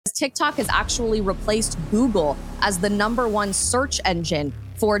TikTok has actually replaced Google as the #1 search engine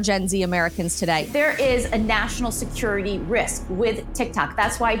for Gen Z Americans today. There is a national security risk with TikTok.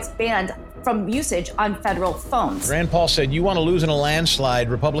 That's why it's banned from usage on federal phones. Rand Paul said, you want to lose in a landslide.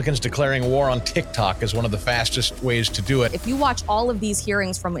 Republicans declaring war on TikTok is one of the fastest ways to do it. If you watch all of these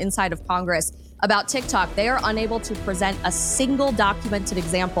hearings from inside of Congress about TikTok, they are unable to present a single documented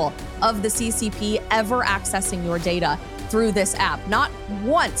example of the CCP ever accessing your data through this app. Not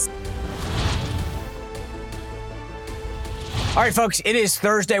once. All right, folks, it is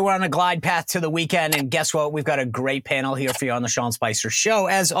Thursday. We're on a glide path to the weekend. And guess what? We've got a great panel here for you on the Sean Spicer Show.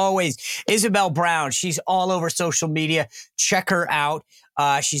 As always, Isabel Brown. She's all over social media. Check her out.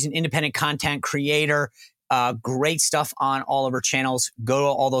 She's an independent content creator. Great stuff on all of her channels. Go to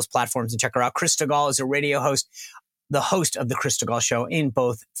all those platforms and check her out. Chris Stigall is a radio host, the host of the Chris Stigall Show in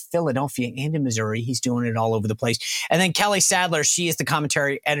both Philadelphia and in Missouri. He's doing it all over the place. And then Kelly Sadler, she is the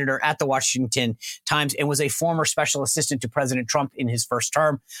commentary editor at the Washington Times and was a former special assistant to President Trump in his first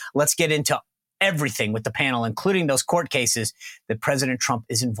term. Let's get into everything with the panel, including those court cases that President Trump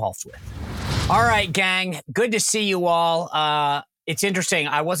is involved with. All right, gang. Good to see you all. It's interesting.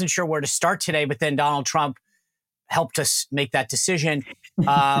 I wasn't sure where to start today, but then Donald Trump helped us make that decision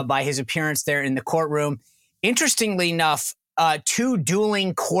by his appearance there in the courtroom. Interestingly enough, two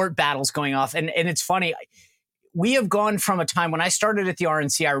dueling court battles going off. And it's funny. We have gone from a time when I started at the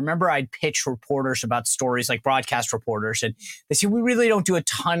RNC, I remember I'd pitch reporters about stories like broadcast reporters. And they said, we really don't do a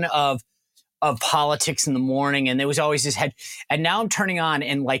ton of politics in the morning. And there was always this head. And now I'm turning on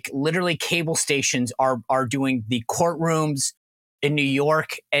and like literally cable stations are doing the courtrooms in New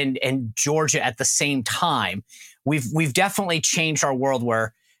York and Georgia at the same time. We've definitely changed our world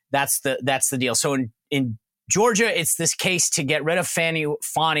where that's the deal. So in Georgia, it's this case to get rid of Fani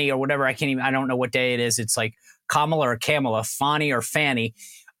or whatever. I don't know what day it is. It's like Kamala or Kamala, Fani or Fanny,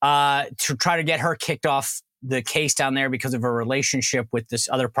 to try to get her kicked off the case down there because of her relationship with this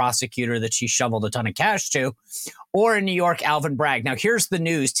other prosecutor that she shoveled a ton of cash to. Or in New York, Alvin Bragg. Now, here's the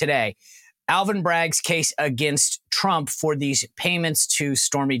news today. Alvin Bragg's case against Trump for these payments to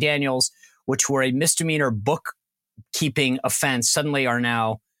Stormy Daniels, which were a misdemeanor bookkeeping offense, suddenly are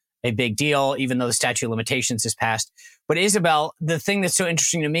now a big deal, even though the statute of limitations is passed. But Isabel, the thing that's so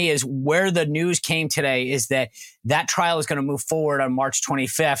interesting to me is where the news came today is that trial is going to move forward on March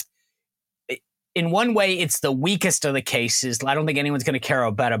 25th. In one way, it's the weakest of the cases. I don't think anyone's going to care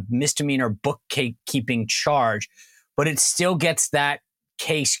about a misdemeanor bookkeeping charge, but it still gets that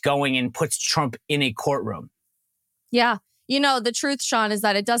case going and puts Trump in a courtroom. Yeah. You know, the truth, Sean, is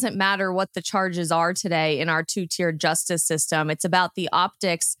that it doesn't matter what the charges are today in our two-tiered justice system. It's about the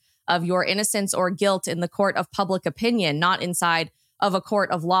optics of your innocence or guilt in the court of public opinion, not inside of a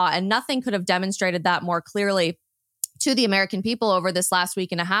court of law. And nothing could have demonstrated that more clearly to the American people over this last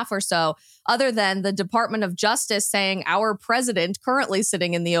week and a half or so, other than the Department of Justice saying our president, currently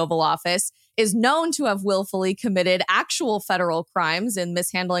sitting in the Oval Office, is known to have willfully committed actual federal crimes in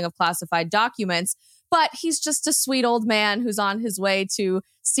mishandling of classified documents. But he's just a sweet old man who's on his way to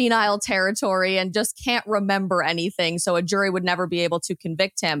senile territory and just can't remember anything. So a jury would never be able to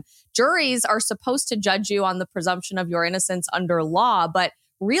convict him. Juries are supposed to judge you on the presumption of your innocence under law. But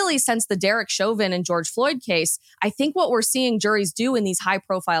really, since the Derek Chauvin and George Floyd case, I think what we're seeing juries do in these high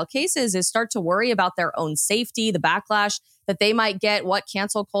profile cases is start to worry about their own safety, the backlash that they might get, what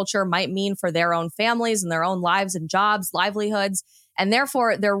cancel culture might mean for their own families and their own lives and jobs, livelihoods. And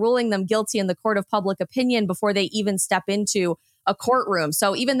therefore, they're ruling them guilty in the court of public opinion before they even step into a courtroom.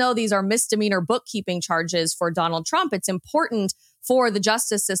 So even though these are misdemeanor bookkeeping charges for Donald Trump, it's important for the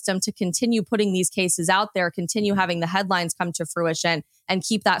justice system to continue putting these cases out there, continue having the headlines come to fruition, and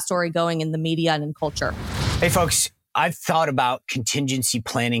keep that story going in the media and in culture. Hey, folks, I've thought about contingency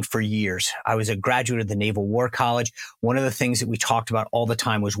planning for years. I was a graduate of the Naval War College. One of the things that we talked about all the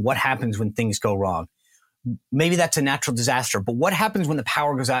time was what happens when things go wrong. Maybe that's a natural disaster, but what happens when the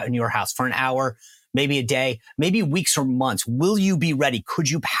power goes out in your house for an hour, maybe a day, maybe weeks or months? Will you be ready? Could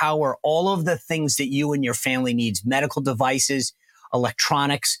you power all of the things that you and your family needs, medical devices,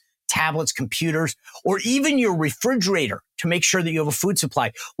 electronics, tablets, computers, or even your refrigerator to make sure that you have a food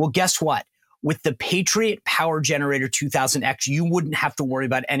supply? Well, guess what? With the Patriot Power Generator 2000X, you wouldn't have to worry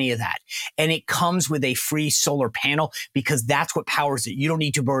about any of that. And it comes with a free solar panel because that's what powers it. You don't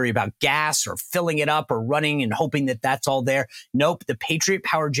need to worry about gas or filling it up or running and hoping that that's all there. Nope. The Patriot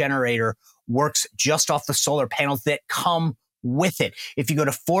Power Generator works just off the solar panels that come with it. If you go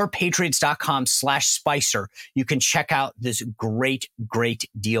to 4patriots.com/Spicer, you can check out this great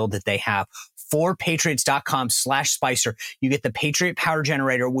deal that they have. 4patriots.com/Spicer. You get the Patriot Power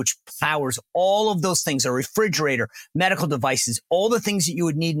Generator, which powers all of those things, a refrigerator, medical devices, all the things that you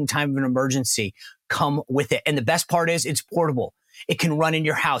would need in time of an emergency come with it. And the best part is it's portable. It can run in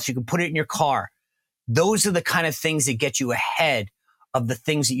your house. You can put it in your car. Those are the kind of things that get you ahead of the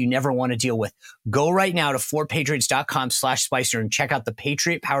things that you never want to deal with. Go right now to 4patriots.com/Spicer and check out the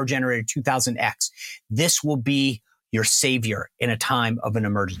Patriot Power Generator 2000X. This will be your savior in a time of an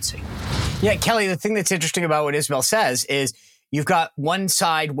emergency. Yeah, Kelly, the thing that's interesting about what Isabel says is you've got one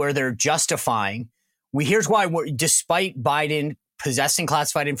side where they're justifying. Here's why, despite Biden possessing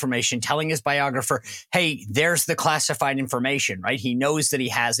classified information, telling his biographer, hey, there's the classified information, right? He knows that he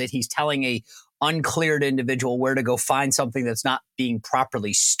has it. He's telling a uncleared individual where to go find something that's not being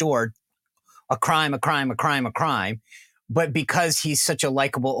properly stored. A crime. But because he's such a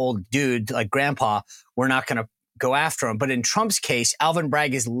likable old dude like grandpa, we're not going to go after him. But in Trump's case, Alvin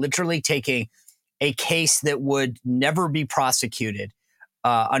Bragg is literally taking a case that would never be prosecuted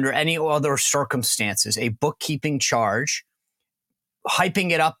under any other circumstances, a bookkeeping charge,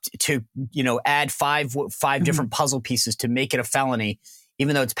 hyping it up to, add five different puzzle pieces to make it a felony,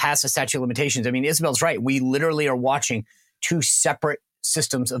 even though it's past the statute of limitations. I mean, Isabel's right. We literally are watching two separate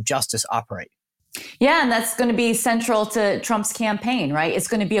systems of justice operate. Yeah, and that's going to be central to Trump's campaign, right? It's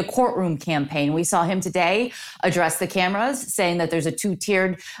going to be a courtroom campaign. We saw him today address the cameras, saying that there's a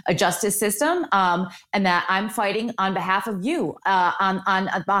two-tiered justice system, and that I'm fighting on behalf of you, on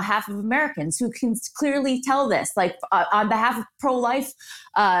behalf of Americans who can clearly tell this, like on behalf of pro-life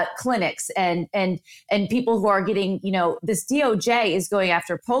clinics and people who are getting, this DOJ is going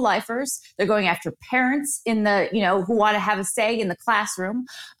after pro-lifers. They're going after parents in the, who want to have a say in the classroom.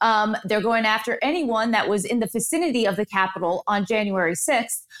 They're going after anyone that was in the vicinity of the Capitol on January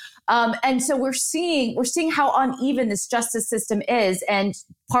 6th. And so we're seeing how uneven this justice system is. And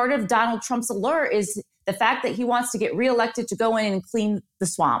part of Donald Trump's allure is the fact that he wants to get reelected to go in and clean the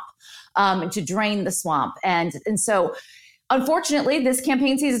swamp, and to drain the swamp. And so unfortunately, this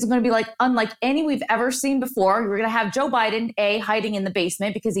campaign season is going to be unlike any we've ever seen before. We're going to have Joe Biden, hiding in the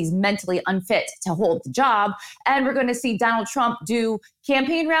basement because he's mentally unfit to hold the job. And we're going to see Donald Trump do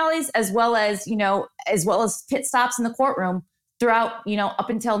campaign rallies as well as pit stops in the courtroom throughout, up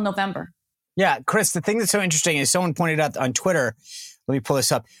until November. Yeah, Chris, the thing that's so interesting is someone pointed out on Twitter, let me pull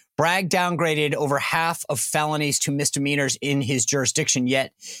this up. Bragg downgraded over half of felonies to misdemeanors in his jurisdiction,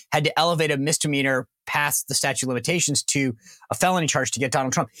 yet had to elevate a misdemeanor past the statute of limitations to a felony charge to get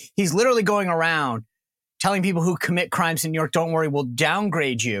Donald Trump. He's literally going around telling people who commit crimes in New York, don't worry, we'll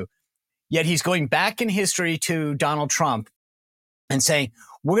downgrade you. Yet he's going back in history to Donald Trump and saying,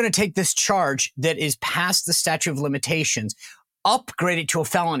 we're going to take this charge that is past the statute of limitations, upgrade it to a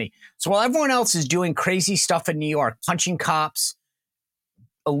felony. So while everyone else is doing crazy stuff in New York, punching cops,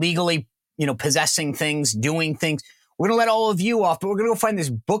 illegally, possessing things, doing things, we're going to let all of you off, but we're going to go find this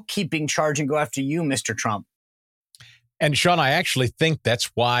bookkeeping charge and go after you, Mr. Trump. And Sean, I actually think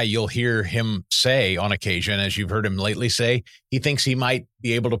that's why you'll hear him say on occasion, as you've heard him lately say, he thinks he might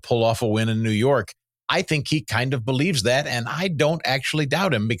be able to pull off a win in New York. I think he kind of believes that, and I don't actually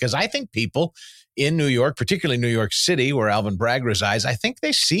doubt him, because I think people in New York, particularly New York City, where Alvin Bragg resides, I think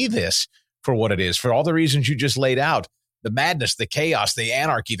they see this for what it is, for all the reasons you just laid out. The madness, the chaos, the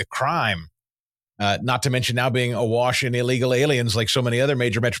anarchy, the crime, not to mention now being awash in illegal aliens like so many other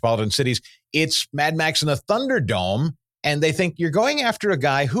major metropolitan cities. It's Mad Max and the Thunderdome, and they think you're going after a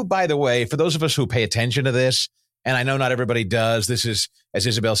guy who, by the way, for those of us who pay attention to this, and I know not everybody does, this is, as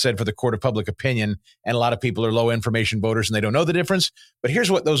Isabel said, for the court of public opinion, and a lot of people are low information voters and they don't know the difference. But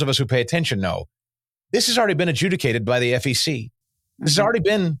here's what those of us who pay attention know. This has already been adjudicated by the FEC. This has already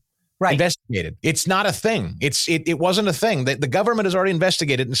been investigated. It's not a thing. It wasn't a thing. The government has already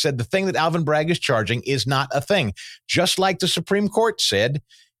investigated and said the thing that Alvin Bragg is charging is not a thing. Just like the Supreme Court said,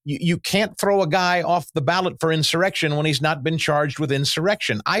 you can't throw a guy off the ballot for insurrection when he's not been charged with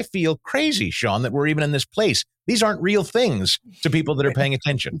insurrection. I feel crazy, Sean, that we're even in this place. These aren't real things to people that are paying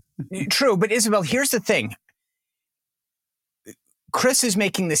attention. True, but Isabel, here's the thing. Chris is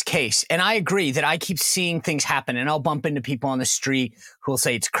making this case, and I agree that I keep seeing things happen, and I'll bump into people on the street who will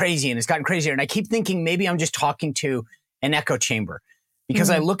say it's crazy and it's gotten crazier. And I keep thinking maybe I'm just talking to an echo chamber, because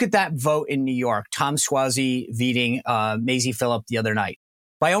I look at that vote in New York, Tom Suozzi beating Mazie Philip the other night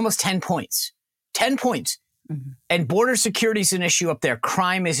by almost 10 points. 10 points. And border security is an issue up there.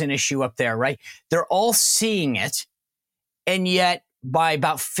 Crime is an issue up there, right? They're all seeing it. And yet by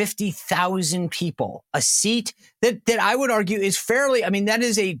about 50,000 people, a seat that I would argue is fairly, I mean, that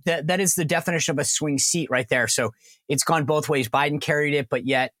is the definition of a swing seat right there. So it's gone both ways. Biden carried it, but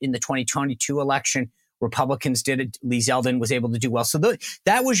yet in the 2022 election, Republicans did it. Lee Zeldin was able to do well. So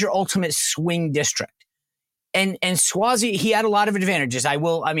that was your ultimate swing district. And Suozzi, he had a lot of advantages. I'm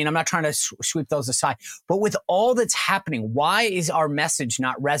not trying to sweep those aside. But with all that's happening, why is our message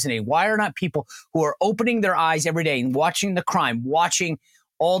not resonating? Why are not people who are opening their eyes every day and watching the crime, watching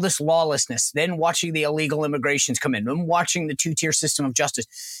all this lawlessness, then watching the illegal immigrations come in, and watching the two-tier system of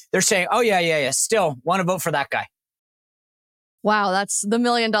justice, they're saying, oh, yeah, still want to vote for that guy? Wow, that's the $1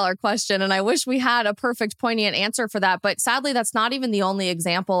 million question. And I wish we had a perfect, poignant answer for that. But sadly, that's not even the only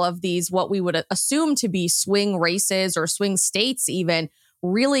example of these, what we would assume to be swing races or swing states, even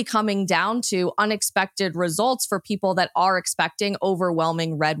really coming down to unexpected results for people that are expecting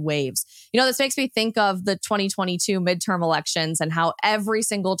overwhelming red waves. You know, this makes me think of the 2022 midterm elections and how every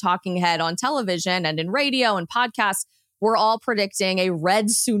single talking head on television and in radio and podcasts were all predicting a red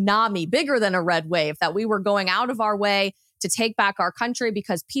tsunami, bigger than a red wave, that we were going out of our way to take back our country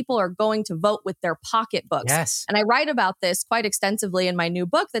because people are going to vote with their pocketbooks. Yes. And I write about this quite extensively in my new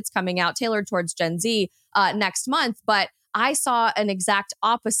book that's coming out, tailored towards Gen Z, next month. But I saw an exact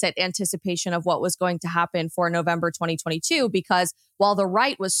opposite anticipation of what was going to happen for November 2022, because while the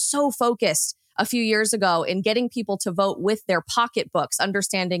right was so focused a few years ago in getting people to vote with their pocketbooks,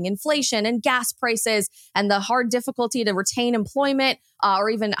 understanding inflation and gas prices and the hard difficulty to retain employment or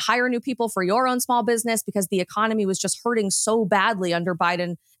even hire new people for your own small business because the economy was just hurting so badly under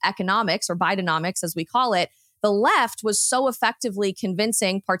Biden economics, or Bidenomics as we call it. The left was so effectively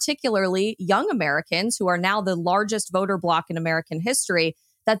convincing, particularly young Americans who are now the largest voter bloc in American history,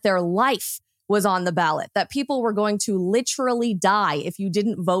 that their life was on the ballot, that people were going to literally die if you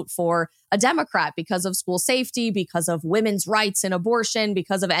didn't vote for a Democrat because of school safety, because of women's rights and abortion,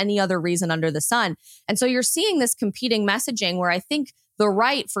 because of any other reason under the sun. And so you're seeing this competing messaging where I think the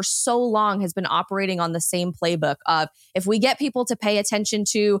right for so long has been operating on the same playbook of, if we get people to pay attention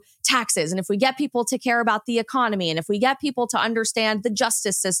to taxes, and if we get people to care about the economy, and if we get people to understand the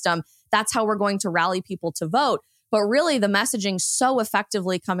justice system, that's how we're going to rally people to vote. But really, the messaging so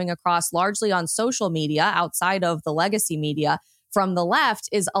effectively coming across largely on social media outside of the legacy media from the left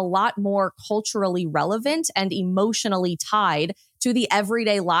is a lot more culturally relevant and emotionally tied to the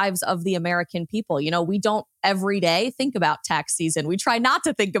everyday lives of the American people. You know, we don't every day think about tax season. We try not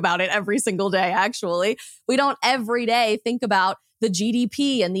to think about it every single day, actually. We don't every day think about the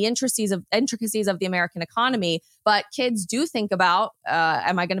GDP and the intricacies of the American economy. But kids do think about,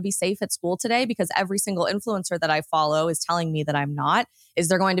 am I going to be safe at school today? Because every single influencer that I follow is telling me that I'm not. Is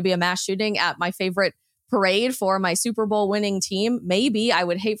there going to be a mass shooting at my favorite parade for my Super Bowl winning team? Maybe. I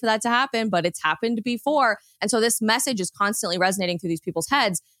would hate for that to happen, but it's happened before. And so this message is constantly resonating through these people's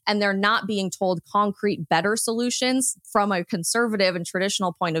heads, and they're not being told concrete, better solutions from a conservative and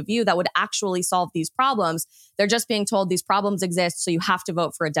traditional point of view that would actually solve these problems. They're just being told these problems exist, so you have to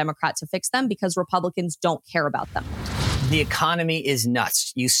vote for a Democrat to fix them because Republicans don't care about them. The economy is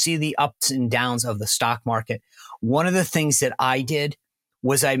nuts. You see the ups and downs of the stock market. One of the things that I did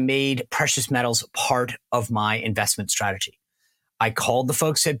was I made precious metals part of my investment strategy. I called the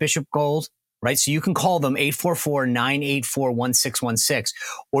folks at Bishop Gold, right? So you can call them 844-984-1616,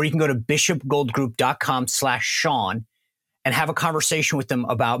 or you can go to bishopgoldgroup.com/Sean and have a conversation with them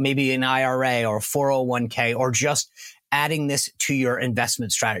about maybe an IRA or a 401k, or just adding this to your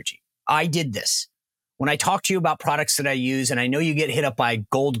investment strategy. I did this. When I talk to you about products that I use, and I know you get hit up by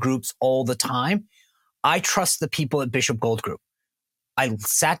gold groups all the time, I trust the people at Bishop Gold Group. I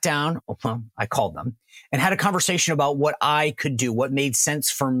sat down, I called them, and had a conversation about what I could do, what made sense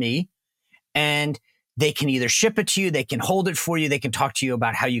for me. And they can either ship it to you, they can hold it for you, they can talk to you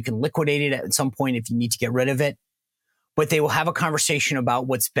about how you can liquidate it at some point if you need to get rid of it. But they will have a conversation about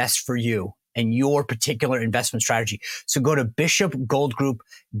what's best for you and your particular investment strategy. So go to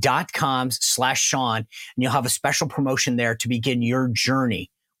bishopgoldgroup.com/Sean, and you'll have a special promotion there to begin your journey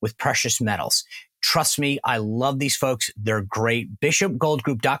with precious metals. Trust me, I love these folks. They're great.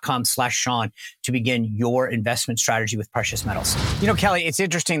 bishopgoldgroup.com/Sean to begin your investment strategy with precious metals. You know, Kelly, it's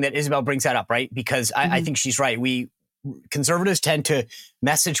interesting that Isabel brings that up, right? Because I think she's right. Conservatives tend to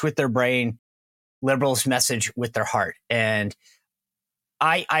message with their brain, liberals message with their heart. And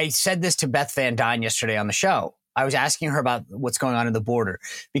I said this to Beth Van Dine yesterday on the show. I was asking her about what's going on in the border,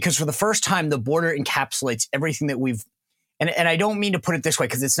 because for the first time, the border encapsulates everything that we've, and I don't mean to put it this way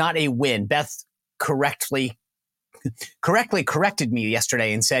because it's not a win. Beth correctly corrected me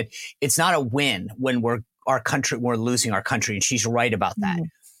yesterday and said it's not a win when we're losing our country, and she's right about that.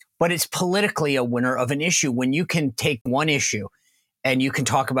 But it's politically a winner of an issue when you can take one issue and you can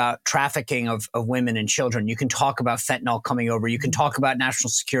talk about trafficking of women and children. You can talk about fentanyl coming over. You can talk about national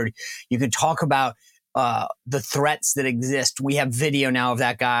security. You can talk about the threats that exist. We have video now of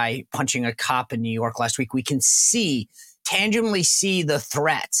that guy punching a cop in New York last week. We can tangibly see the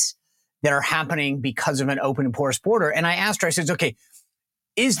threats that are happening because of an open and porous border. And I asked her, I said, okay,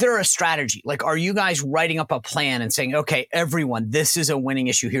 is there a strategy? Like, are you guys writing up a plan and saying, okay, everyone, this is a winning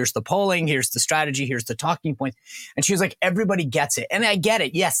issue. Here's the polling. Here's the strategy. Here's the talking points. And she was like, everybody gets it. And I get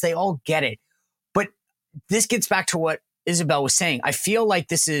it. Yes, they all get it. But this gets back to what Isabel was saying. I feel like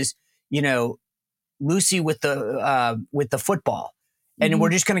this is, Lucy with the football. And we're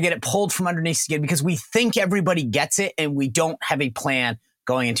just going to get it pulled from underneath the skin because we think everybody gets it and we don't have a plan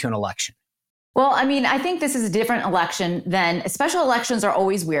going into an election. Well, I mean, I think this is a different election than special elections are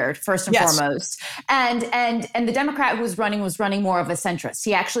always weird, first and foremost. And the Democrat who was running more of a centrist.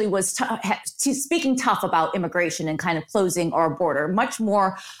 He actually was speaking tough about immigration and kind of closing our border, much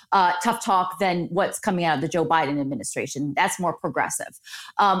more tough talk than what's coming out of the Joe Biden administration. That's more progressive.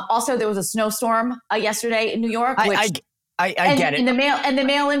 Also, there was a snowstorm yesterday in New York, which I get it. And the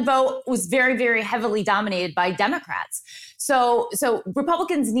mail-in vote was very, very heavily dominated by Democrats. So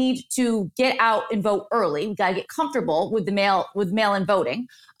Republicans need to get out and vote early. We got to get comfortable with mail-in voting,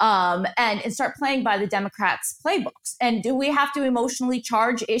 and start playing by the Democrats' playbooks. And do we have to emotionally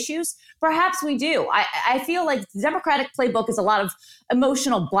charge issues? Perhaps we do. I feel like the Democratic playbook is a lot of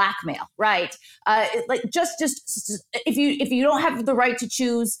emotional blackmail, right? Like just if you don't have the right to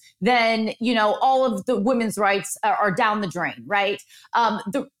choose, then all of the women's rights are down the drain, right?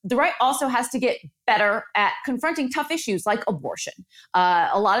 The right also has to get better at confronting tough issues like abortion.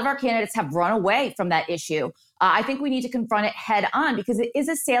 A lot of our candidates have run away from that issue. I think we need to confront it head on because it is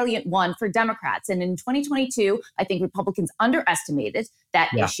a salient one for Democrats. And in 2022, I think Republicans underestimated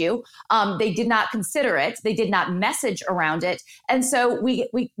that issue. They did not consider it. They did not message around it. And so we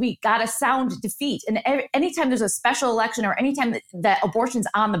got a sound defeat. And anytime there's a special election or anytime that abortion's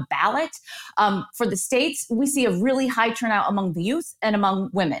on the ballot for the states, we see a really high turnout among the youth and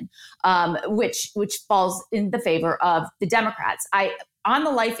among women, which falls in the favor of the Democrats. On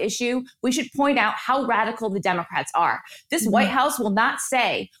the life issue, we should point out how radical the Democrats are. This White House will not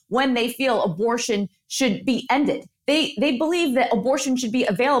say when they feel abortion should be ended. They believe that abortion should be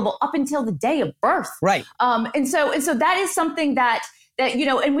available up until the day of birth. Right. And so that is something that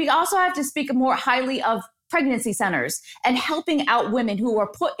and we also have to speak more highly of pregnancy centers and helping out women who are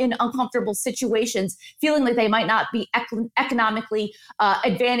put in uncomfortable situations, feeling like they might not be economically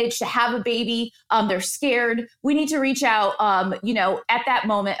advantaged to have a baby. They're scared. We need to reach out, at that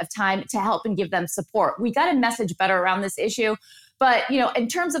moment of time to help and give them support. We got to message better around this issue. But, in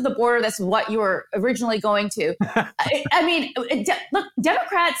terms of the border, that's what you were originally going to. Look,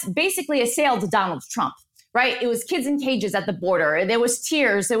 Democrats basically assailed Donald Trump. Right. It was kids in cages at the border. There was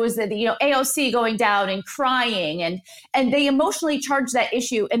tears. There was the AOC going down and crying and they emotionally charged that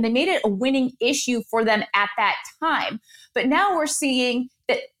issue and they made it a winning issue for them at that time. But now we're seeing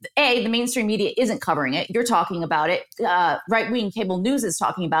that, the mainstream media isn't covering it. You're talking about it. Right-wing cable news is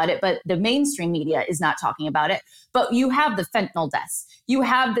talking about it, but the mainstream media is not talking about it. But you have the fentanyl deaths. You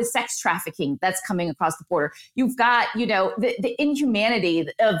have the sex trafficking that's coming across the border. You've got, the inhumanity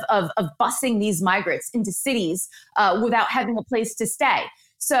of busing these migrants into cities without having a place to stay.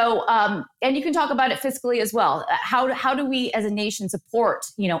 So, and you can talk about it fiscally as well. How do we as a nation support,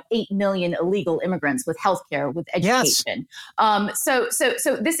 8 million illegal immigrants with healthcare, with education? Yes. So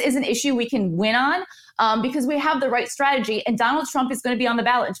this is an issue we can win on because we have the right strategy. And Donald Trump is going to be on the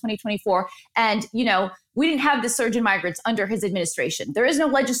ballot in 2024. And, we didn't have the surge in migrants under his administration. There is no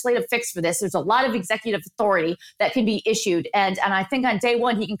legislative fix for this. There's a lot of executive authority that can be issued. And I think on day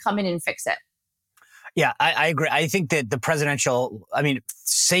one, he can come in and fix it. Yeah, I agree. I think that the presidential,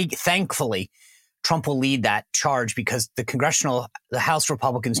 thankfully, Trump will lead that charge because the House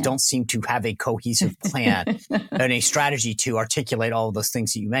Republicans don't seem to have a cohesive plan and a strategy to articulate all of those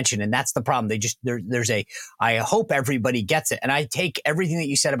things that you mentioned. And that's the problem. I hope everybody gets it. And I take everything that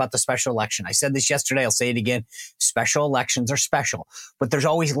you said about the special election. I said this yesterday. I'll say it again. Special elections are special, but there's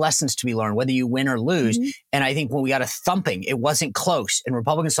always lessons to be learned, whether you win or lose. Mm-hmm. And I think when we got a thumping, it wasn't close and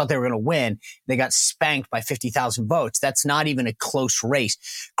Republicans thought they were going to win. They got spanked by 50,000 votes. That's not even a close race.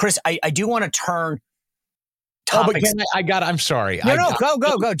 Chris, I do want to turn topics. I'm sorry.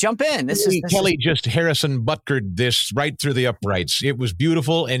 Go. Jump in. Kelly just Harrison Butkered this right through the uprights. It was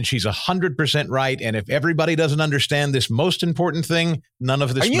beautiful, and she's 100% right. And if everybody doesn't understand this most important thing, none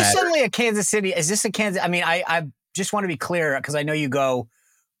of this matters. Are you suddenly a Kansas City? Is this a Kansas? I just want to be clear because I know you go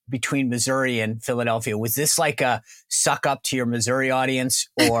between Missouri and Philadelphia. Was this like a suck up to your Missouri audience,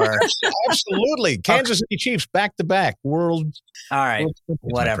 or Absolutely. Kansas City Chiefs back to back world. all right, World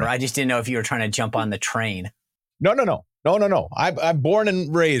whatever. I just didn't know if you were trying to jump on the train. No. I'm born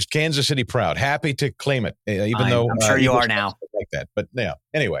and raised Kansas City proud. Happy to claim it, even though I'm sure you Eagles are now. like that. But yeah,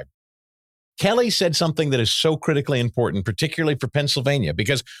 anyway. Kelly said something that is so critically important, particularly for Pennsylvania,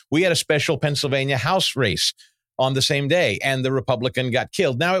 because we had a special Pennsylvania House race on the same day, and the Republican got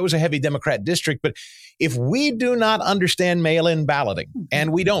killed. Now, it was a heavy Democrat district, but if we do not understand mail-in balloting,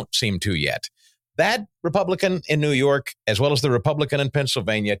 and we don't seem to yet, that Republican in New York, as well as the Republican in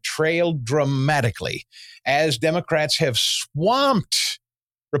Pennsylvania, trailed dramatically as Democrats have swamped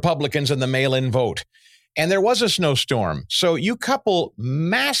Republicans in the mail-in vote. And there was a snowstorm. So you couple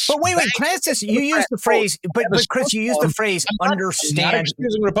mass. But wait, can I ask this? You used the phrase, but Chris, you used the phrase understand. I'm not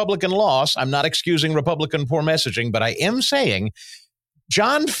excusing Republican loss. I'm not excusing Republican poor messaging, but I am saying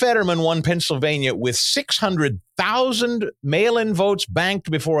John Fetterman won Pennsylvania with 600,000 mail-in votes banked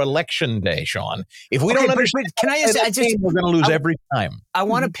before Election Day, Sean. If we don't understand, can I just we're going to lose every time. I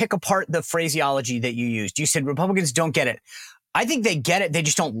want to pick apart the phraseology that you used. You said Republicans don't get it. I think they get it. They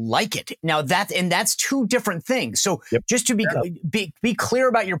just don't like it. Now that's two different things. So just to be clear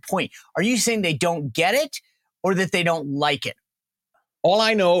about your point, are you saying they don't get it or that they don't like it? All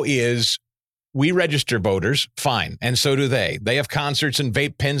I know is we register voters, fine, and so do they. They have concerts and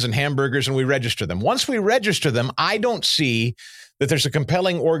vape pens and hamburgers, and we register them. Once we register them, I don't see that there's a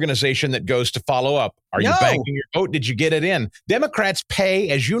compelling organization that goes to follow up. Are you banking your vote? Did you get it in? Democrats pay,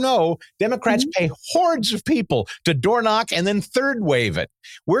 as you know, pay hordes of people to door knock and then third wave it.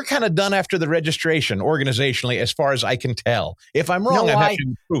 We're kind of done after the registration organizationally, as far as I can tell. If I'm wrong, I've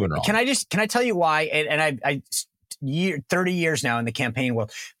actually proven wrong. Can I tell you why? And I 30 years now in the campaign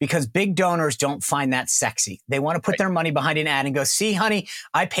world, because big donors don't find that sexy. They want to put their money behind an ad and go, see, honey,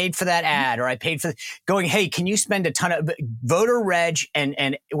 I paid for that ad, or I paid for going, hey, can you spend a ton of voter reg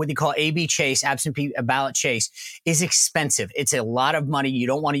and what they call AB chase, absentee ballot chase, is expensive. It's a lot of money. You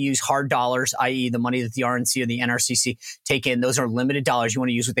don't want to use hard dollars, i.e. the money that the RNC or the NRCC take in. Those are limited dollars. You want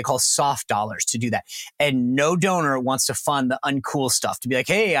to use what they call soft dollars to do that. And no donor wants to fund the uncool stuff to be like,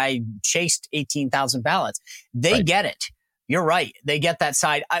 hey, I chased 18,000 ballots. They get it. You're right. They get that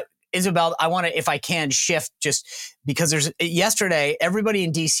side. Isabel, I want to, if I can, shift just because yesterday, everybody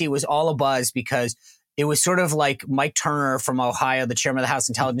in DC was all abuzz because it was sort of like Mike Turner from Ohio, the chairman of the House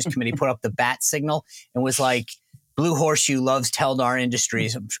Intelligence Committee, put up the bat signal and was like, Blue Horseshoe loves Teldar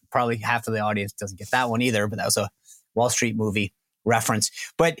Industries. Probably half of the audience doesn't get that one either, but that was a Wall Street movie reference.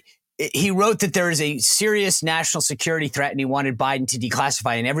 But he wrote that there is a serious national security threat and he wanted Biden to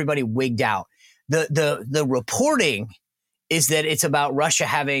declassify, and everybody wigged out. The reporting is that it's about Russia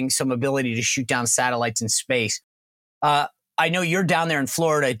having some ability to shoot down satellites in space. I know you're down there in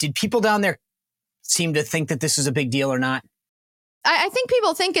Florida. Did people down there seem to think that this is a big deal or not? I think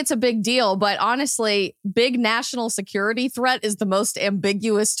people think it's a big deal, but honestly, big national security threat is the most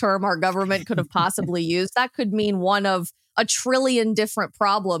ambiguous term our government could have possibly used. That could mean one of a trillion different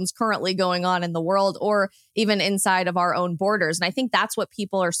problems currently going on in the world or even inside of our own borders. And I think that's what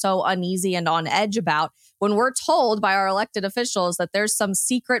people are so uneasy and on edge about when we're told by our elected officials that there's some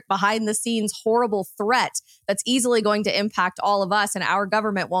secret behind the scenes horrible threat that's easily going to impact all of us and our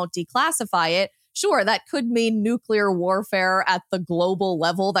government won't declassify it. Sure, that could mean nuclear warfare at the global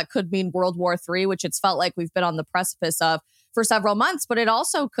level. That could mean World War III, which it's felt like we've been on the precipice of for several months, but it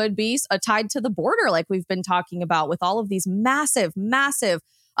also could be tied to the border like we've been talking about with all of these massive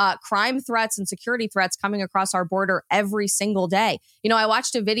crime threats and security threats coming across our border every single day. You know, I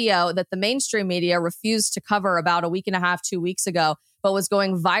watched a video that the mainstream media refused to cover about a week and a half, 2 weeks ago, but was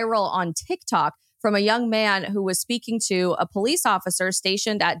going viral on TikTok from a young man who was speaking to a police officer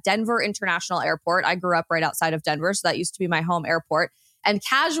stationed at Denver International Airport. I grew up right outside of Denver, so that used to be my home airport. And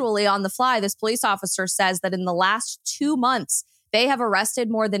casually on the fly, this police officer says that in the last 2 months, they have arrested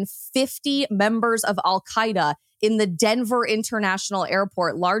more than 50 members of Al-Qaeda in the Denver International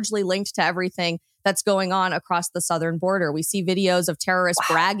Airport, largely linked to everything that's going on across the southern border. We see videos of terrorists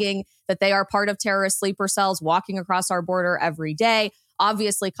bragging that they are part of terrorist sleeper cells walking across our border every day,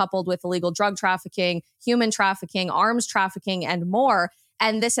 obviously coupled with illegal drug trafficking, human trafficking, arms trafficking, and more.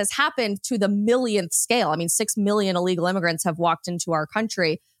 And this has happened to the millionth scale. I mean, 6 million illegal immigrants have walked into our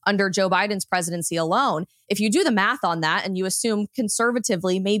country under Joe Biden's presidency alone. If you do the math on that and you assume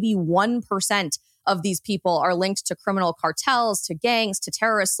conservatively maybe 1% of these people are linked to criminal cartels, to gangs, to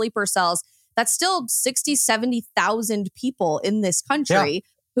terrorist sleeper cells, that's still 60, 70,000 people in this country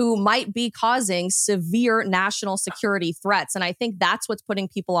who might be causing severe national security threats. And I think that's what's putting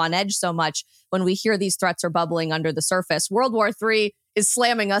people on edge so much when we hear these threats are bubbling under the surface. World War III is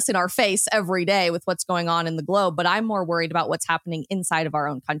slamming us in our face every day with what's going on in the globe. But I'm more worried about what's happening inside of our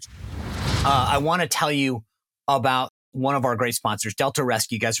own country. I want to tell you about one of our great sponsors, Delta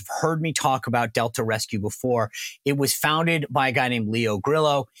Rescue. You guys have heard me talk about Delta Rescue before. It was founded by a guy named Leo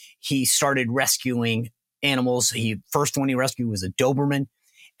Grillo. He started rescuing animals. First one he rescued was a Doberman.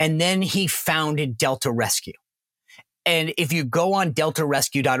 And then he founded Delta Rescue. And if you go on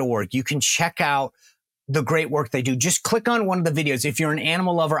deltarescue.org, you can check out the great work they do. Just click on one of the videos. If you're an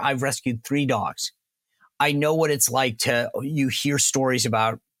animal lover, I've rescued 3 dogs. I know what it's like you hear stories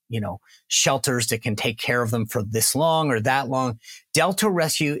about, shelters that can take care of them for this long or that long. Delta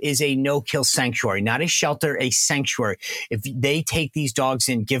Rescue is a no-kill sanctuary, not a shelter, a sanctuary. If they take these dogs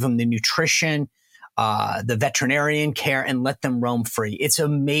in, give them the nutrition, the veterinarian care, and let them roam free. It's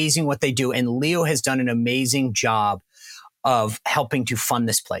amazing what they do. And Leo has done an amazing job of helping to fund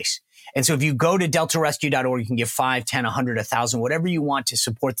this place. And so if you go to deltarescue.org, you can give 5, 10, 100, 1,000, whatever you want to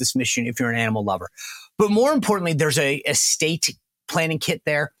support this mission if you're an animal lover. But more importantly, there's a estate planning kit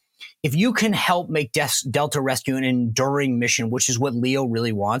there. If you can help make Delta Rescue an enduring mission, which is what Leo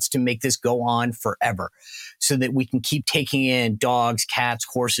really wants, to make this go on forever so that we can keep taking in dogs, cats,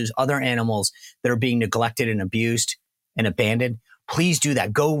 horses, other animals that are being neglected and abused and abandoned, please do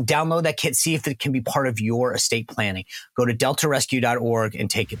that. Go download that kit, see if it can be part of your estate planning. Go to deltarescue.org and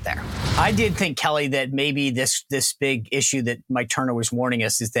take it there. I did think, Kelly, that maybe this big issue that Mike Turner was warning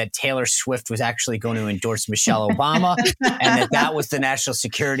us is that Taylor Swift was actually going to endorse Michelle Obama and that was the national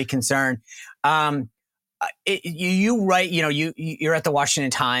security concern. You write, you're at the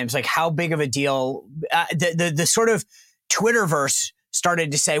Washington Times, like how big of a deal, the sort of Twitterverse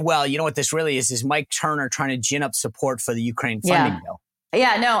started to say, well, you know what this really is Mike Turner trying to gin up support for the Ukraine funding bill.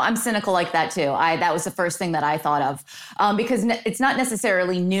 Yeah, no, I'm cynical like that too. That was the first thing that I thought of, because it's not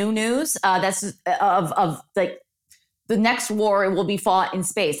necessarily new news. That's of like the next war will be fought in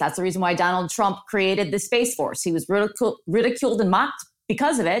space. That's the reason why Donald Trump created the Space Force. He was ridiculed and mocked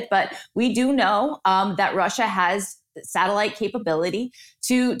because of it, but we do know that Russia has satellite capability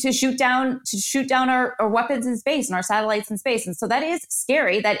to shoot down our weapons in space and our satellites in space. And so that is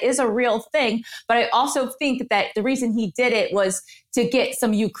scary. That is a real thing. But I also think that the reason he did it was to get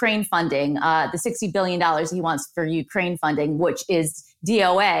some Ukraine funding, the $60 billion he wants for Ukraine funding, which is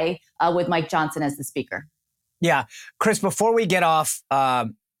DOA with Mike Johnson as the speaker. Yeah. Chris, before we get off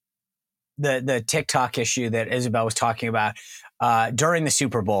the TikTok issue that Isabel was talking about, during the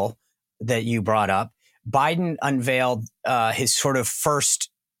Super Bowl that you brought up, Biden unveiled his sort of first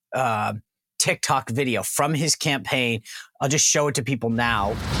TikTok video from his campaign. I'll just show it to people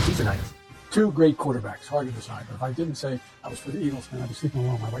now. These are nice. 2 great quarterbacks, hard to decide. But if I didn't say I was for the Eagles, then I'd be sleeping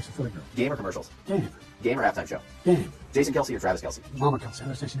alone. My wife's a Philly girl. Game or commercials? Game. Game or halftime show? Game. Jason Kelce or Travis Kelce? Mama Kelce. I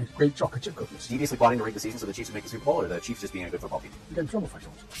understand she makes great chocolate chip cookies. Deviously plotting to rig the season so the Chiefs would make the Super Bowl, or the Chiefs just being a good football team? You get in trouble if I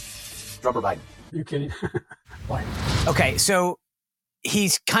told you. Trump or Biden? Are you kidding? Biden. Okay, so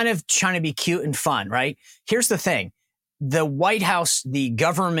he's kind of trying to be cute and fun, right? Here's the thing. The White House, the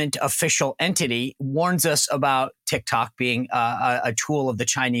government official entity, warns us about TikTok being a tool of the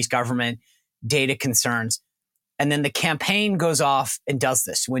Chinese government, data concerns. And then the campaign goes off and does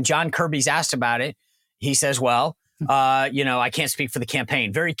this. When John Kirby's asked about it, he says, well, I can't speak for the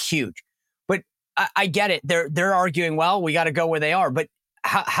campaign. Very cute. But I get it. They're arguing, well, we got to go where they are. But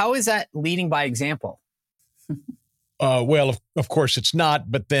how is that leading by example? Well, of course it's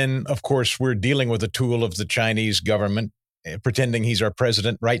not. But then, of course, we're dealing with a tool of the Chinese government pretending he's our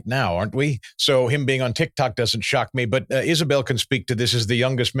president right now, aren't we? So him being on TikTok doesn't shock me. But Isabel can speak to this as the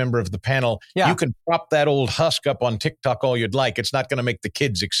youngest member of the panel. Yeah. You can prop that old husk up on TikTok all you'd like. It's not going to make the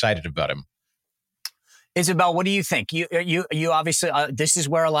kids excited about him. Isabel, what do you think? You obviously, this is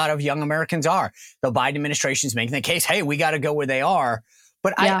where a lot of young Americans are. The Biden administration is making the case, hey, we got to go where they are.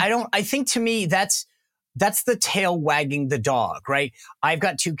 But yeah. I think to me, that's the tail wagging the dog, right? I've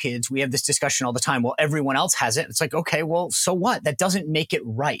got 2 kids. We have this discussion all the time. Well, everyone else has it. It's like, okay, well, so what? That doesn't make it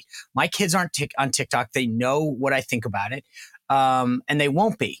right. My kids aren't on TikTok. They know what I think about it. And they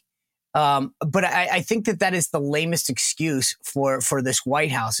won't be. But I think that is the lamest excuse for this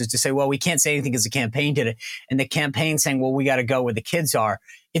White House, is to say, well, we can't say anything because the campaign did it. And the campaign saying, well, we got to go where the kids are.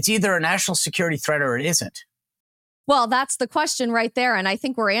 It's either a national security threat or it isn't. Well, that's the question right there. And I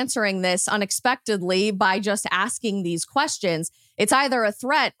think we're answering this unexpectedly by just asking these questions. It's either a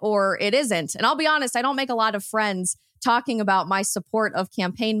threat or it isn't. And I'll be honest, I don't make a lot of friends talking about my support of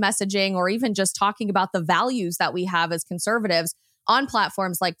campaign messaging or even just talking about the values that we have as conservatives on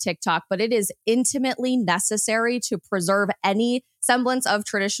platforms like TikTok, but it is intimately necessary to preserve any semblance of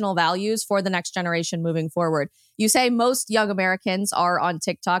traditional values for the next generation moving forward. You say most young Americans are on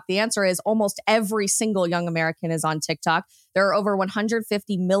TikTok. The answer is almost every single young American is on TikTok. There are over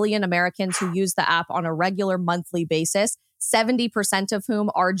 150 million Americans who use the app on a regular monthly basis, 70% of whom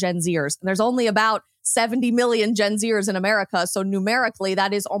are Gen Zers. And there's only about 70 million Gen Zers in America. So numerically,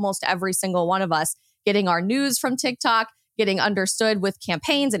 that is almost every single one of us getting our news from TikTok, getting understood with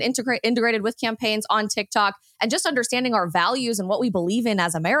campaigns and integrated with campaigns on TikTok, and just understanding our values and what we believe in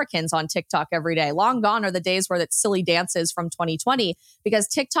as Americans on TikTok every day. Long gone are the days where that's silly dances from 2020, because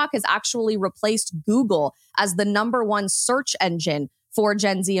TikTok has actually replaced Google as the number one search engine for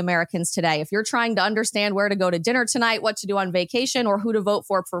Gen Z Americans today. If you're trying to understand where to go to dinner tonight, what to do on vacation, or who to vote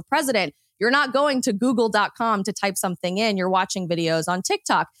for president, you're not going to google.com to type something in. You're watching videos on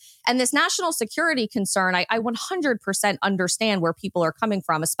TikTok. And this national security concern, I 100% understand where people are coming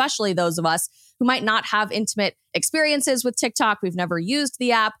from, especially those of us who might not have intimate experiences with TikTok. We've never used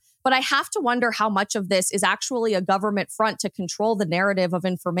the app. But I have to wonder how much of this is actually a government front to control the narrative of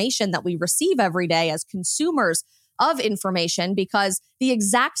information that we receive every day as consumers of information, because the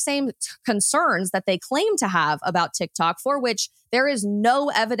exact same concerns that they claim to have about TikTok, for which there is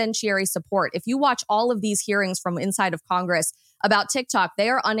no evidentiary support. If you watch all of these hearings from inside of Congress about TikTok, they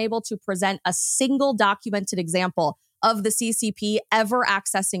are unable to present a single documented example of the CCP ever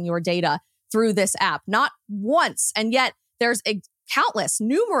accessing your data through this app. Not once. And yet there's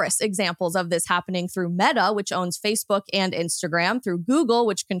numerous examples of this happening through Meta, which owns Facebook and Instagram, through Google,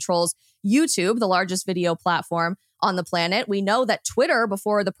 which controls YouTube, the largest video platform on the planet. We know that Twitter,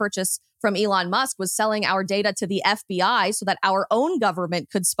 before the purchase from Elon Musk, was selling our data to the FBI so that our own government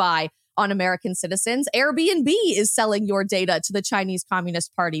could spy on American citizens. Airbnb is selling your data to the Chinese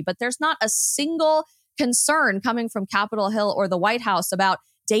Communist Party, but there's not a single concern coming from Capitol Hill or the White House about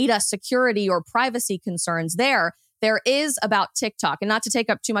data security or privacy concerns there. There is about TikTok, and not to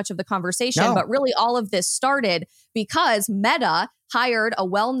take up too much of the conversation, but really all of this started because Meta hired a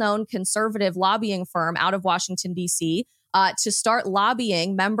well-known conservative lobbying firm out of Washington, D.C., to start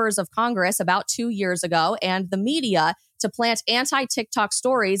lobbying members of Congress about 2 years ago and the media to plant anti-TikTok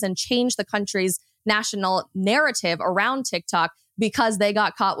stories and change the country's national narrative around TikTok because they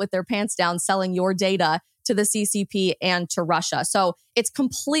got caught with their pants down selling your data to the CCP and to Russia. So it's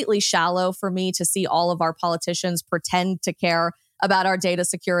completely shallow for me to see all of our politicians pretend to care about our data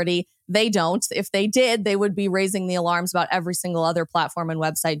security. They don't. If they did, they would be raising the alarms about every single other platform and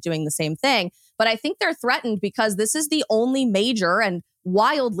website doing the same thing. But I think they're threatened because this is the only major and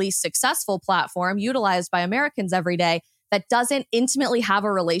wildly successful platform utilized by Americans every day that doesn't intimately have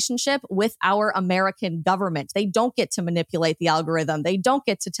a relationship with our American government. They don't get to manipulate the algorithm. They don't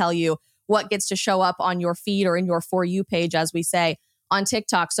get to tell you what gets to show up on your feed or in your For You page, as we say on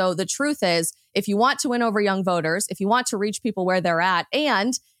TikTok. So the truth is, if you want to win over young voters, if you want to reach people where they're at,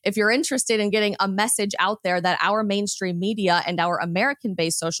 and if you're interested in getting a message out there that our mainstream media and our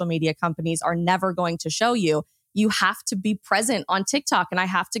American-based social media companies are never going to show you, you have to be present on TikTok. And I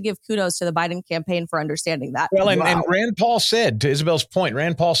have to give kudos to the Biden campaign for understanding that. Well, and Rand Paul said, to Isabel's point,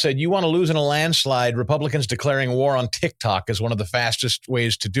 Rand Paul said, you want to lose in a landslide, Republicans declaring war on TikTok is one of the fastest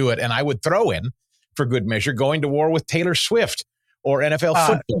ways to do it. And I would throw in, for good measure, going to war with Taylor Swift or NFL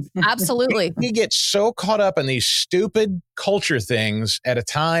football. Absolutely. We get so caught up in these stupid culture things at a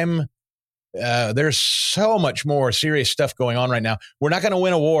time. There's so much more serious stuff going on right now. We're not going to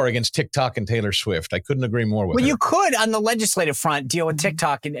win a war against TikTok and Taylor Swift. I couldn't agree more with her. Well, you could, on the legislative front, deal with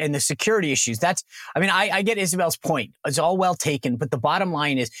TikTok and the security issues. I get Isabel's point. It's all well taken. But the bottom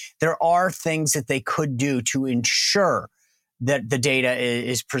line is there are things that they could do to ensure that the data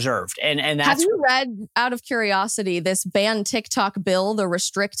is preserved. And that's— Have you read, out of curiosity, this ban TikTok bill, the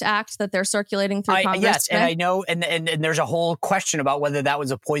Restrict Act that they're circulating through Congress? Yes, today? and I know, and there's a whole question about whether that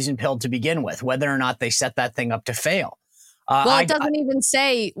was a poison pill to begin with, whether or not they set that thing up to fail. Well, it doesn't even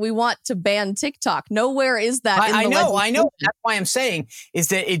say we want to ban TikTok. Nowhere is that in the legislation. I know. That's why I'm saying is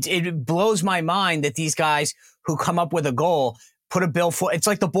that it blows my mind that these guys who come up with a goal put a bill for— it's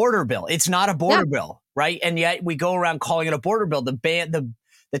like the border bill. It's not a border bill, right? And yet we go around calling it a border bill. The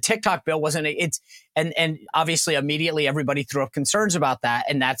TikTok bill wasn't. And obviously immediately everybody threw up concerns about that,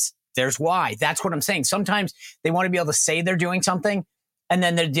 and there's why. That's what I'm saying. Sometimes they want to be able to say they're doing something, and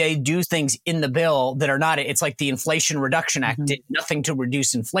then they do things in the bill that are not. It's like the Inflation Reduction Act did nothing to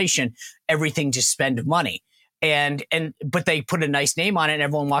reduce inflation, everything to spend money. But they put a nice name on it, and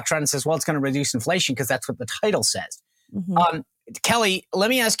everyone walks around and says, well, it's going to reduce inflation because that's what the title says. Kelly, let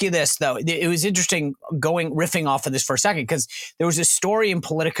me ask you this, though. It was interesting riffing off of this for a second, because there was a story in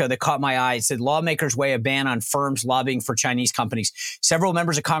Politico that caught my eye. It said lawmakers weigh a ban on firms lobbying for Chinese companies. Several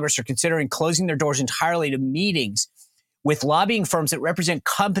members of Congress are considering closing their doors entirely to meetings with lobbying firms that represent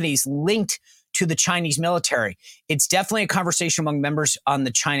companies linked to the Chinese military. It's definitely a conversation among members on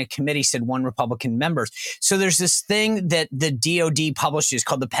the China committee, said one Republican member. So there's this thing that the DOD publishes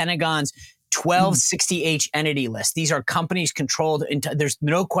called the Pentagon's 1260H entity list. These are companies controlled. There's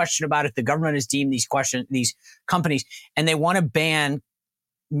no question about it. The government has deemed these companies, and they want to ban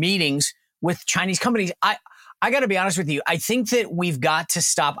meetings with Chinese companies. I got to be honest with you. I think that we've got to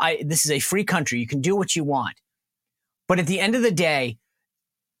stop. This is a free country. You can do what you want. But at the end of the day,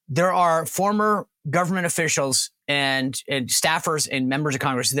 there are former government officials and staffers and members of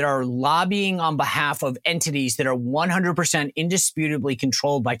Congress that are lobbying on behalf of entities that are 100% indisputably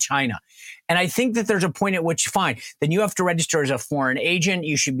controlled by China. And I think that there's a point at which, fine, then you have to register as a foreign agent.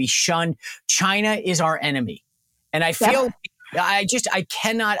 You should be shunned. China is our enemy. And I feel... I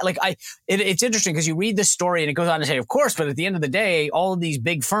cannot, it's interesting because you read this story and it goes on to say, of course, but at the end of the day, all of these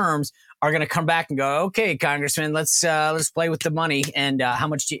big firms are going to come back and go, okay, Congressman, let's play with the money and how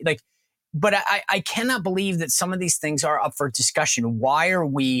much do you, but I cannot believe that some of these things are up for discussion. Why are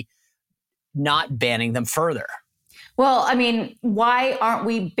we not banning them further? Well, I mean, why aren't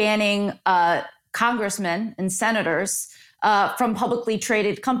we banning congressmen and senators from publicly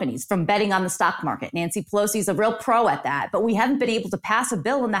traded companies, from betting on the stock market? Nancy Pelosi is a real pro at that, but we haven't been able to pass a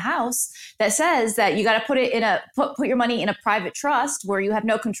bill in the House that says that you got to put it in put your money in a private trust where you have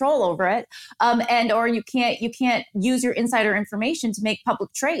no control over it, or you can't use your insider information to make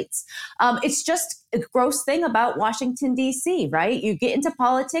public trades. It's just a gross thing about Washington, D.C., right? You get into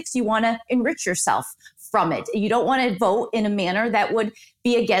politics, you want to enrich yourself from it. You don't want to vote in a manner that would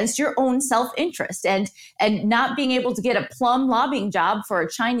be against your own self-interest, and not being able to get a plum lobbying job for a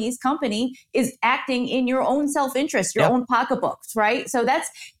Chinese company is acting in your own self-interest, your own pocketbooks, right? So that's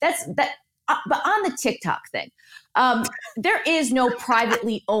that. But on the TikTok thing, there is no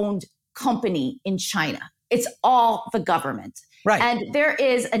privately owned company in China. It's all the government. Right. And there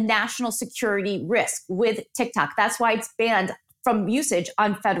is a national security risk with TikTok. That's why it's banned from usage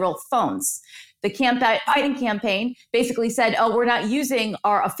on federal phones. The Biden campaign basically said, oh, we're not using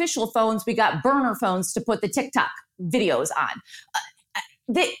our official phones. We got burner phones to put the TikTok videos on.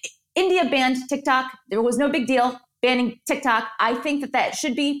 India banned TikTok. There was no big deal banning TikTok. I think that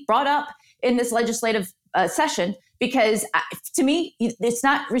should be brought up in this legislative session, because to me, it's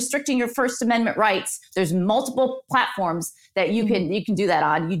not restricting your First Amendment rights. There's multiple platforms that you can do that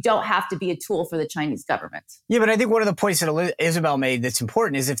on. You don't have to be a tool for the Chinese government. Yeah, but I think one of the points that Isabel made that's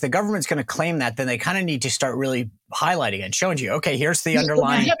important is if the government's going to claim that, then they kind of need to start really highlighting it, showing you, okay, here's the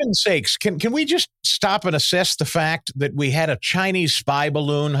underlying. For heaven's sakes, can we just stop and assess the fact that we had a Chinese spy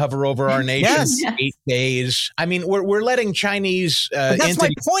balloon hover over our nation for 8 days? I mean, we're letting Chinese that's my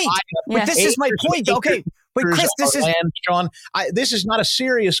point. But this is my point. Okay. But Chris, this is land, Sean. This is not a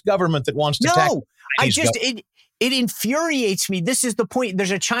serious government that wants to tackle. It infuriates me. This is the point.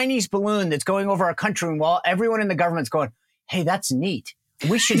 There's a Chinese balloon that's going over our country, and while everyone in the government's going, "Hey, that's neat.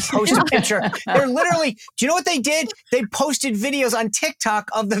 We should post a picture." They're literally. Do you know what they did? They posted videos on TikTok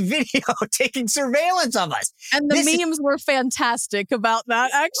of the video taking surveillance of us, and the memes were fantastic about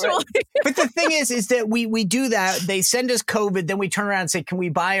that. Actually, but the thing is that we do that. They send us COVID, then we turn around and say, "Can we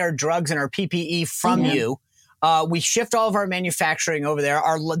buy our drugs and our PPE from you?" We shift all of our manufacturing over there.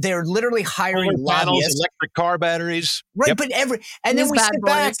 They're literally hiring lobbyists, electric car batteries, right? But then we sit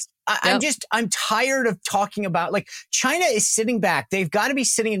back. I'm tired of talking about, like, China is sitting back. They've got to be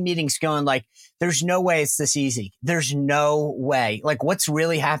sitting in meetings going like, there's no way it's this easy. There's no way. Like, what's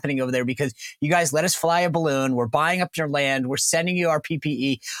really happening over there? Because you guys let us fly a balloon. We're buying up your land. We're sending you our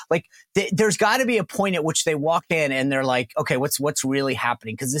PPE. Like, there's got to be a point at which they walk in and they're like, okay, what's really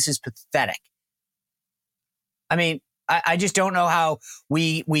happening? Because this is pathetic. I mean, I just don't know how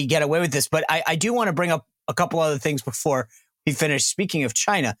we get away with this. But I do want to bring up a couple other things before we finish. Speaking of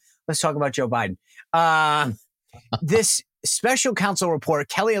China, let's talk about Joe Biden. This special counsel report,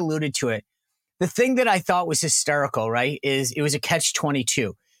 Kelly alluded to it. The thing that I thought was hysterical, right, is it was a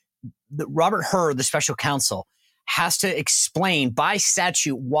catch-22. Robert Hur, the special counsel, has to explain by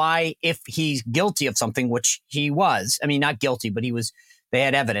statute why, if he's guilty of something, which he was, I mean, not guilty, but they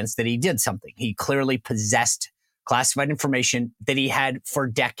had evidence that he did something. He clearly possessed classified information that he had for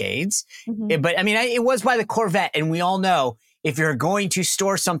decades. Mm-hmm. But I mean, it was by the Corvette. And we all know if you're going to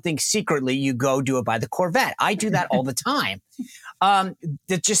store something secretly, you go do it by the Corvette. I do that all the time.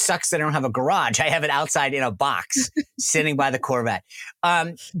 It just sucks that I don't have a garage. I have it outside in a box sitting by the Corvette.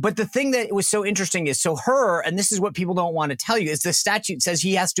 But the thing that was so interesting is, so her, and this is what people don't want to tell you, is the statute says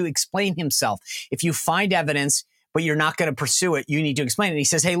he has to explain himself. If you find evidence, but you're not going to pursue it, you need to explain it. And he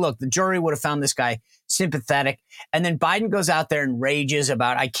says, hey, look, the jury would have found this guy sympathetic. And then Biden goes out there and rages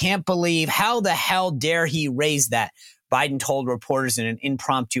about, I can't believe, how the hell dare he raise that? Biden told reporters in an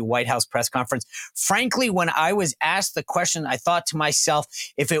impromptu White House press conference. Frankly, when I was asked the question, I thought to myself,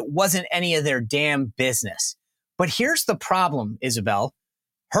 if it wasn't any of their damn business. But here's the problem, Isabel.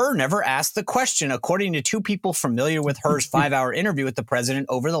 Her never asked the question, according to two people familiar with Her's 5-hour interview with the president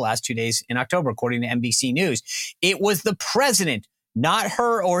over the last 2 days in October, according to NBC News. It was the president, not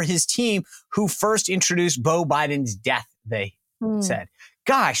her or his team, who first introduced Beau Biden's death, they said.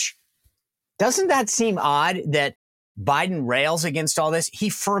 Gosh, doesn't that seem odd that Biden rails against all this? He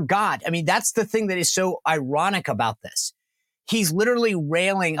forgot. I mean, that's the thing that is so ironic about this. He's literally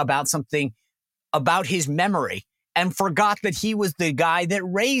railing about something about his memory and forgot that he was the guy that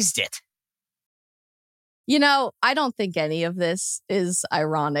raised it. You know, I don't think any of this is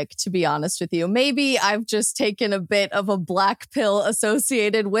ironic, to be honest with you. Maybe I've just taken a bit of a black pill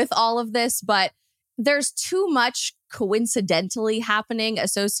associated with all of this, but there's too much coincidentally happening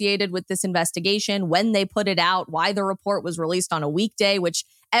associated with this investigation, when they put it out, why the report was released on a weekday, which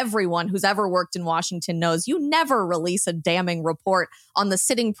everyone who's ever worked in Washington knows you never release a damning report on the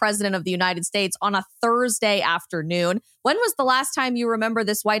sitting president of the United States on a Thursday afternoon. When was the last time you remember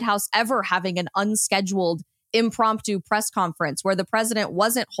this White House ever having an unscheduled impromptu press conference where the president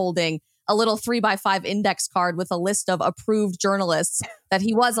wasn't holding a little 3x5 index card with a list of approved journalists that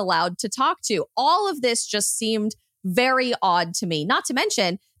he was allowed to talk to? All of this just seemed very odd to me. Not to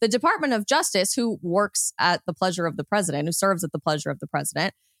mention the Department of Justice, who works at the pleasure of the president, who serves at the pleasure of the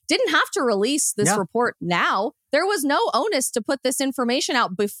president, didn't have to release this report now. There was no onus to put this information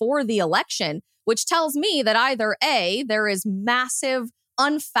out before the election, which tells me that either A, there is massive,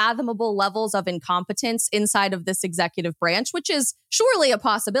 unfathomable levels of incompetence inside of this executive branch, which is surely a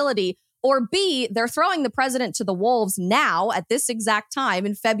possibility, or B, they're throwing the president to the wolves now at this exact time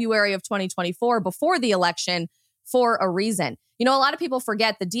in February of 2024 before the election for a reason. You know, a lot of people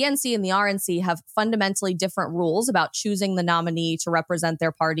forget the DNC and the RNC have fundamentally different rules about choosing the nominee to represent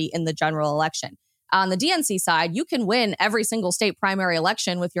their party in the general election. On the DNC side, you can win every single state primary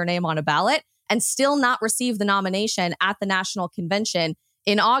election with your name on a ballot and still not receive the nomination at the national convention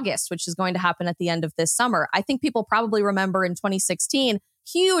in August, which is going to happen at the end of this summer. I think people probably remember in 2016,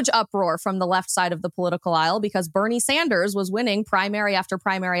 huge uproar from the left side of the political aisle because Bernie Sanders was winning primary after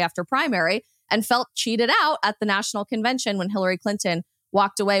primary after primary and felt cheated out at the national convention when Hillary Clinton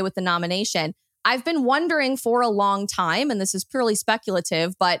walked away with the nomination. I've been wondering for a long time, and this is purely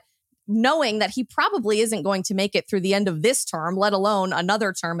speculative, but knowing that he probably isn't going to make it through the end of this term, let alone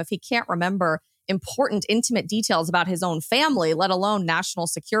another term, if he can't remember important, intimate details about his own family, let alone national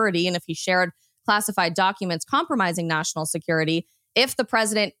security, and if he shared classified documents compromising national security, if the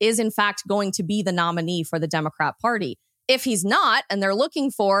president is in fact going to be the nominee for the Democrat Party. If he's not, and they're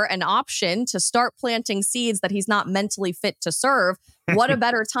looking for an option to start planting seeds that he's not mentally fit to serve, what a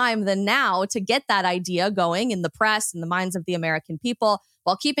better time than now to get that idea going in the press and the minds of the American people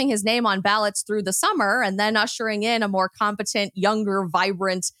while keeping his name on ballots through the summer and then ushering in a more competent, younger,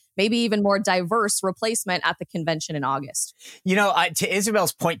 vibrant, maybe even more diverse replacement at the convention in August. You know, to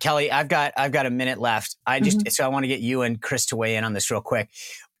Isabel's point, Kelly, I've got a minute left. So I want to get you and Chris to weigh in on this real quick.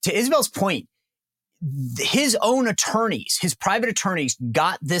 To Isabel's point, his own attorneys, his private attorneys,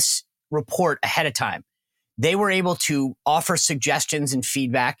 got this report ahead of time. They were able to offer suggestions and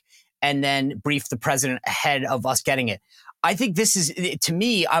feedback and then brief the president ahead of us getting it. I think this is, to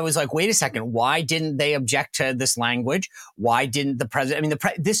me, I was like, wait a second, why didn't they object to this language? Why didn't the president?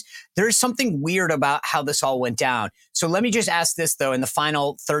 I mean, there's something weird about how this all went down. So let me just ask this, though, in the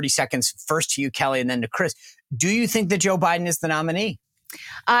final 30 seconds, first to you, Kelly, and then to Chris. Do you think that Joe Biden is the nominee?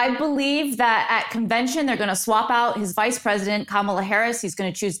 I believe that at convention, they're going to swap out his vice president, Kamala Harris. He's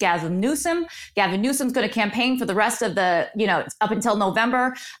going to choose Gavin Newsom. Gavin Newsom's going to campaign for the rest of the, up until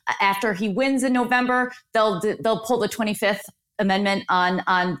November. After he wins in November, they'll pull the 25th Amendment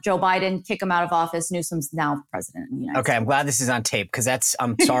on Joe Biden, kick him out of office. Newsom's now president of the United States. Okay, I'm glad this is on tape because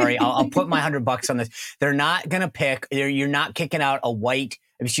I'm sorry. I'll put my $100 on this. They're not going to pick, you're not kicking out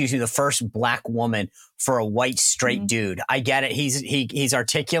the first black woman for a white straight dude. I get it. He's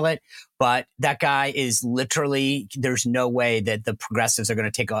articulate, but that guy is literally, there's no way that the progressives are going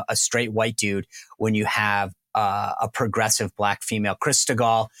to take a straight white dude when you have a progressive black female. Chris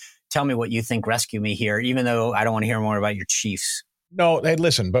Stigall, tell me what you think. Rescue me here, even though I don't want to hear more about your Chiefs. No, hey,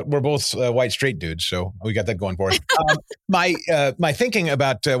 listen, but we're both white straight dudes, so we got that going for us. My thinking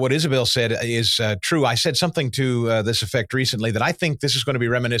about what Isabel said is true. I said something to this effect recently that I think this is going to be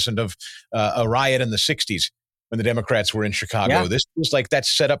reminiscent of a riot in the 60s when the Democrats were in Chicago. Yeah. This feels like that's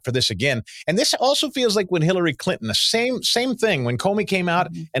set up for this again. And this also feels like when Hillary Clinton, the same thing, when Comey came out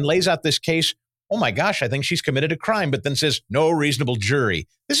and lays out this case, oh my gosh, I think she's committed a crime, but then says no reasonable jury.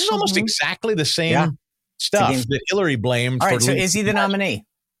 This is almost exactly the same stuff that Hillary blamed. All right, for so is he the nominee?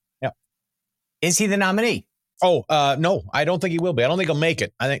 Yeah. Is he the nominee? Oh, no, I don't think he will be. I don't think he'll make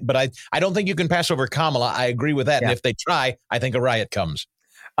it. I don't think you can pass over Kamala. I agree with that. Yeah. And if they try, I think a riot comes.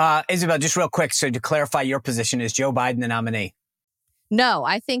 Isabel, just real quick. So to clarify your position, is Joe Biden the nominee? No,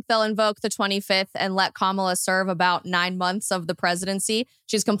 I think they'll invoke the 25th and let Kamala serve about 9 months of the presidency.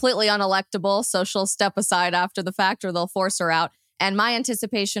 She's completely unelectable, so she'll step aside after the fact or they'll force her out. And my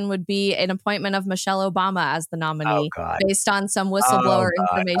anticipation would be an appointment of Michelle Obama as the nominee based on some whistleblower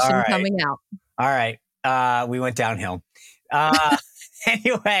information coming out. All right. We went downhill.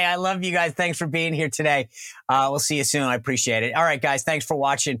 Anyway, I love you guys. Thanks for being here today. We'll see you soon. I appreciate it. All right, guys. Thanks for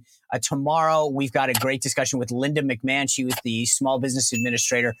watching. Tomorrow, we've got a great discussion with Linda McMahon. She was the small business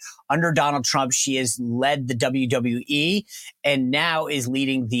administrator under Donald Trump. She has led the WWE and now is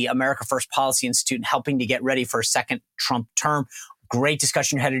leading the America First Policy Institute and helping to get ready for a second Trump term. Great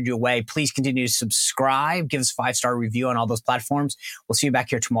discussion headed your way. Please continue to subscribe. Give us a 5-star review on all those platforms. We'll see you back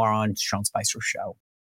here tomorrow on Sean Spicer Show.